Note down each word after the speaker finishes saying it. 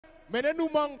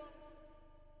menenu mong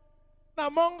na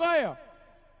mongoyo.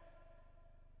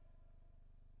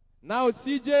 Now,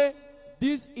 CJ,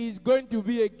 this is going to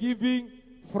be a giving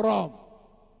from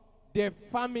the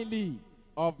family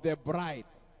of the bride.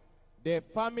 The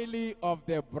family of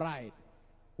the bride.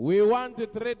 We want to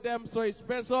treat them so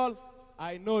special.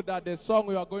 I know that the song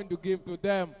we are going to give to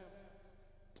them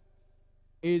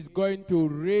is going to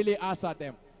really answer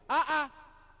them.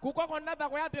 Kuko konata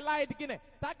kwa yati light kine.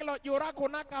 Takilo yura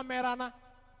kuna kamera na.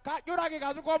 Ka yura ki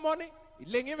kazu kwa moni.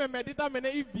 Lengi me medita mene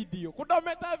I video. Kudo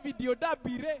meta video da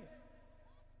bire.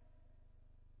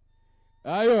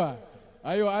 Ayo.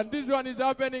 And this one is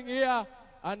happening here.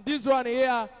 And this one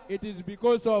here, it is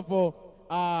because of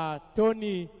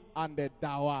Tony and the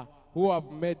Dawa who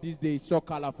have made this day so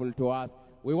colorful to us.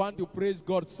 We want to praise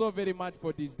God so very much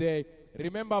for this day.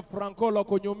 Remember, Franco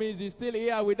Lokonyomis is still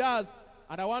here with us.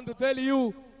 And I want to tell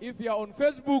you, if you are on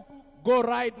Facebook, go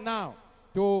right now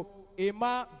to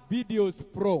Emma Videos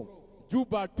Pro,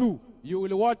 Juba 2. You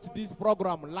will watch this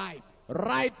program live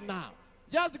right now.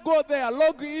 Just go there,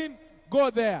 log in, go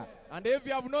there. And if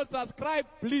you have not subscribed,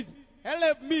 please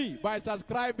help me by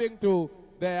subscribing to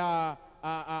their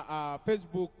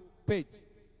Facebook page.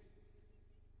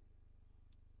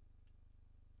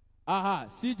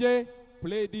 CJ,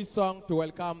 play this song to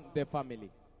welcome the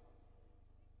family.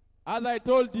 As I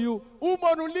told you,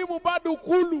 umonulimu badu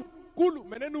kulu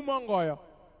menenu mongoyo.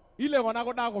 Ile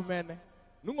wanako dako mene.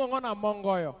 Nungongona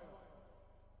mongoyo.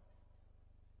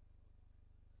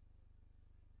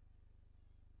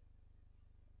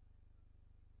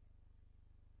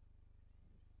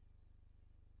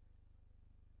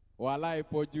 Walai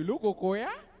pojuluko koya.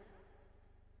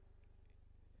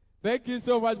 Thank you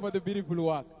so much for the beautiful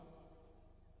work.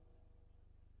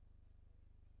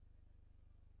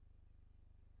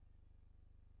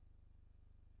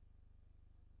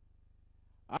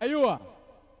 Ayua,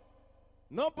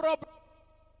 no problem.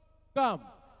 Come,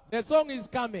 the song is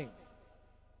coming.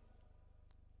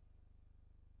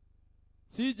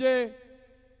 CJ,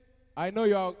 I know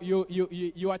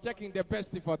you are checking the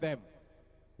best for them.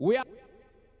 We are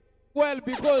well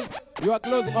because you are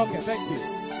close. Okay, thank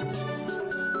you.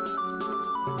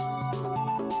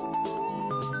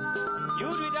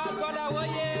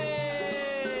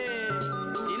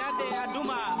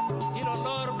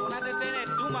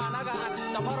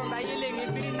 Tomorrow na yeleng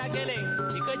ibirin na geleng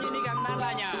ikaji ni gang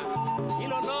nalanya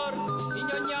ilolor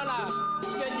inyonyola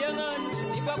ikenyengen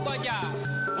ikokoja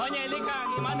monye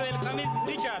likang Emmanuel Kamis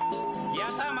Richard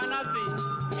Yata Manasi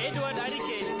Edward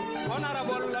Arike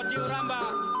Honorable Lodi Uramba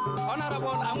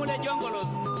Honorable Amule Jongolos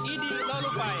Idi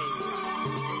Lolupai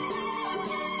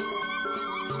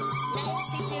Night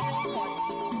City Records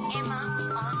Emma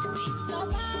on the beat.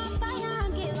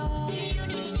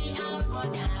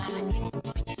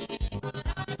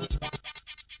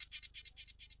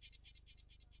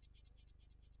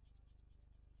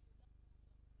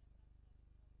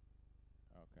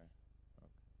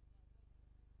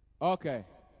 Okay.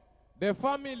 The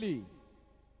family,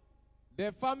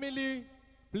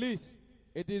 please,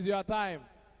 it is your time.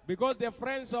 Because the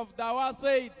friends of Dawa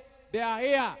said they are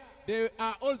here. They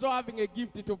are also having a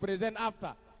gift to present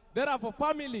after. Therefore,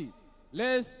 family,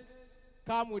 let's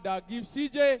come with our gift.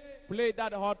 CJ, play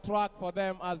that hot track for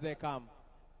them as they come.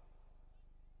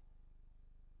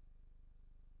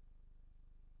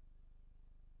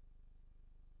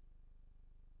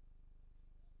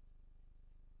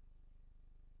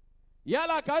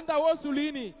 Yala kanda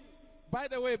wosulini. By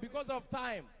the way, because of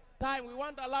time, we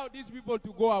won't allow these people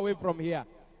to go away from here.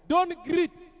 Don't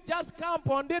greet. Just camp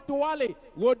on the tuwale.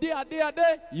 Wodi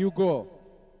ade, you go.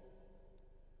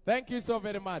 Thank you so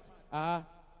very much.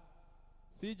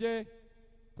 CJ,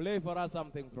 play for us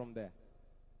something from there.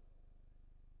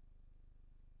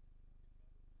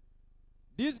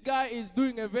 This guy is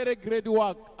doing a very great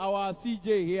work, our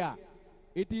CJ here.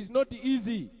 It is not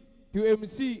easy to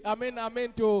MC,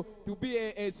 to be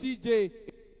a CJ.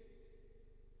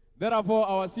 Therefore,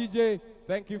 our CJ,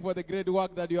 thank you for the great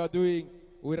work that you are doing.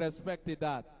 We respected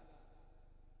that.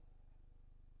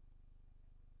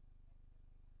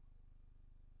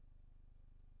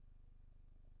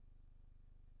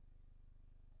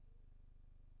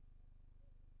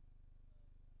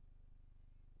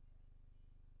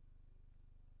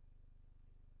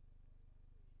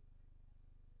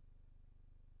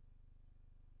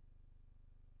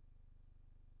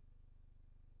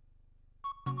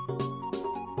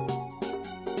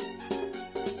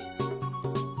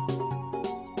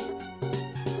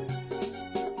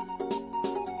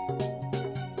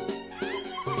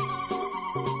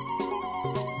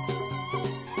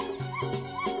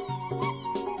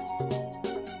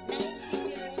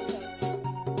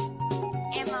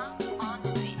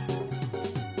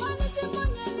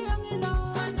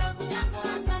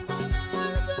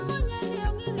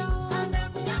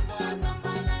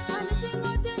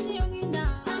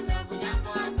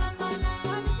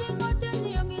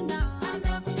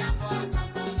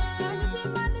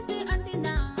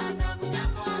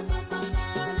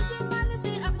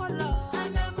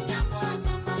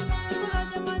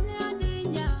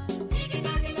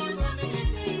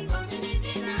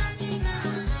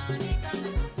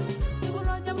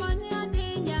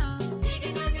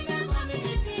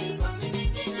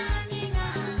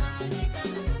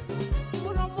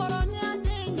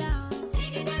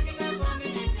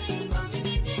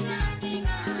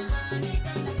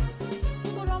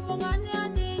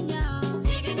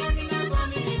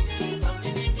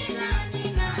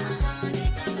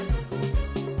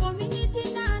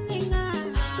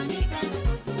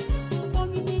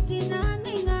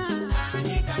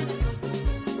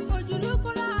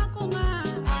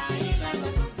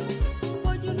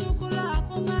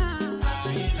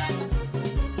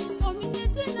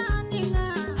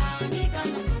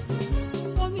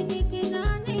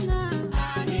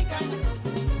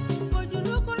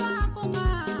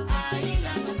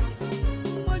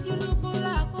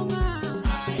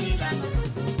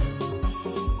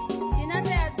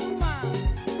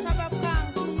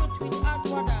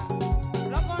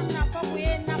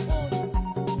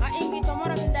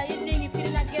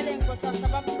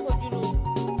 sababu ko julu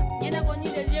nyena ko ni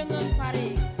de liengon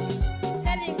pare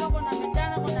seli ko na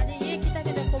medana ko na ye kita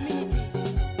ke community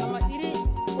ama diri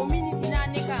community na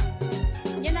nika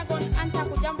nyena ko anta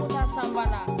ko jambo ta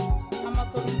sambala ama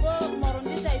ko bo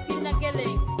morondita ipina gele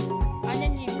anya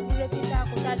ni bule kita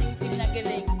ko tadi ipina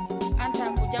gele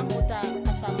anta ko jambo ta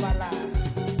sambala.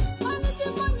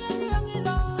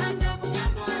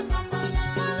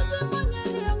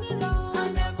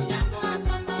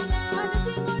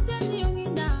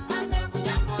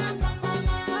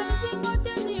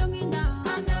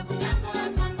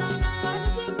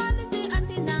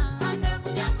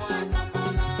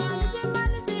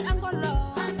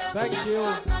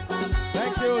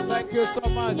 Thank you so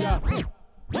much.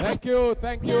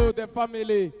 Thank you, the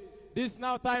family. This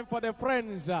now time for the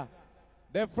friends.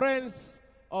 The friends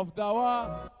of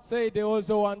Dawa say they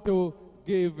also want to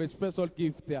give a special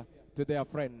gift to their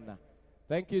friend.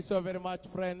 Thank you so very much,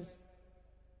 friends.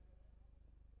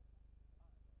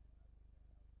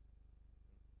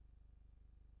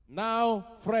 Now,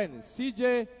 friends,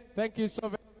 CJ, thank you so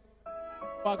very much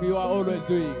for what you are always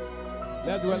doing.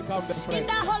 Let's welcome the friends.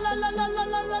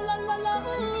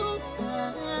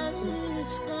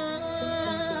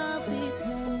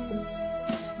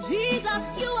 Jesus,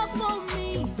 you are for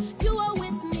me, you are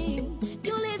with me,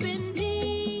 you live in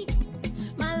me.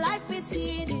 My life is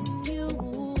hid in you.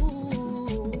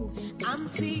 I'm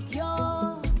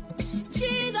secure.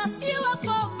 Jesus, you are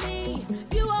for me,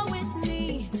 you are with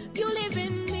me, you live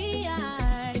in me.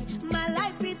 My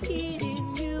life is hid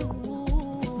in you.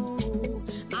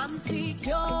 I'm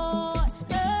secure.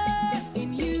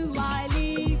 In you I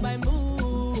live, I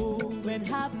move and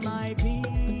have my being.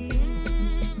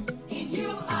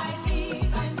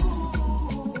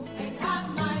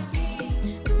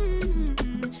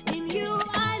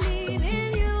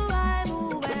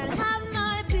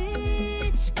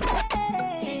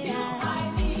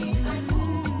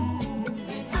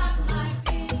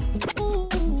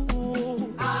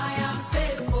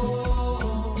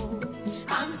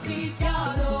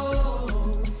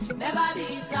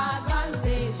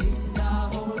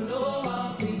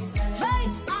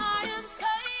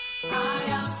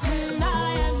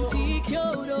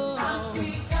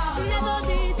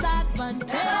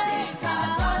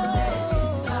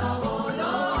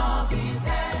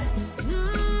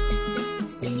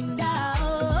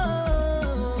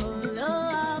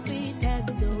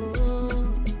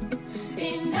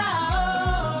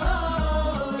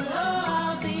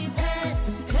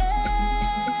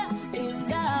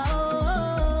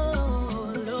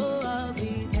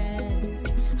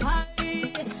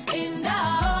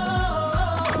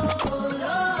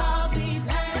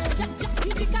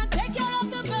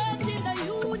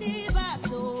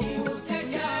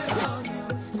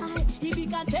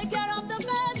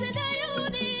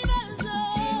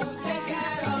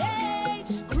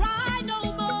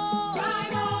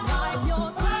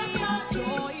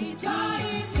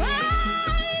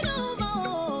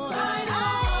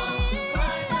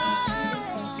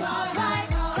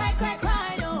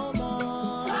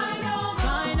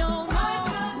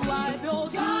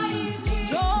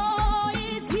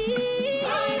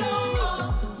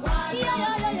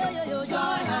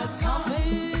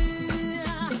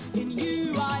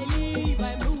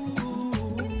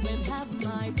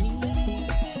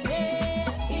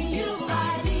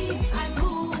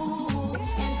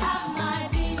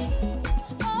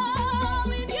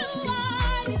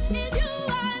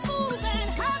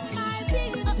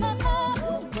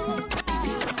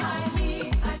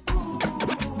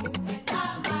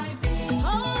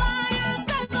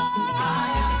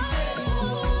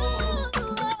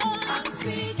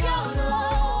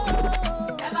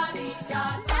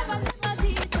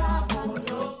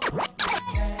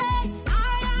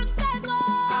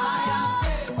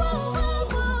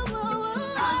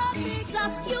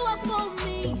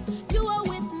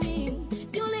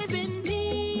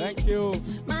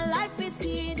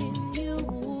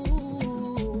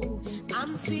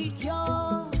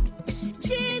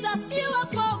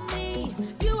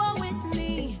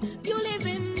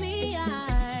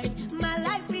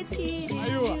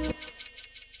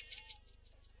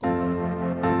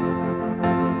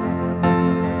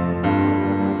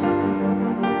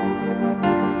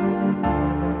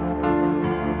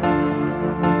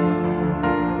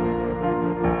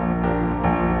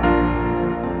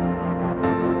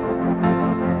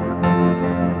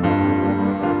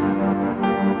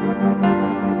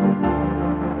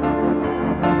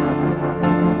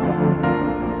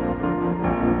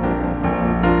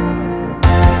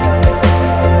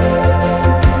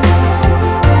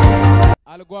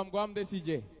 Guam the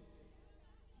CJ.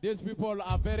 These people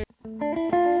are very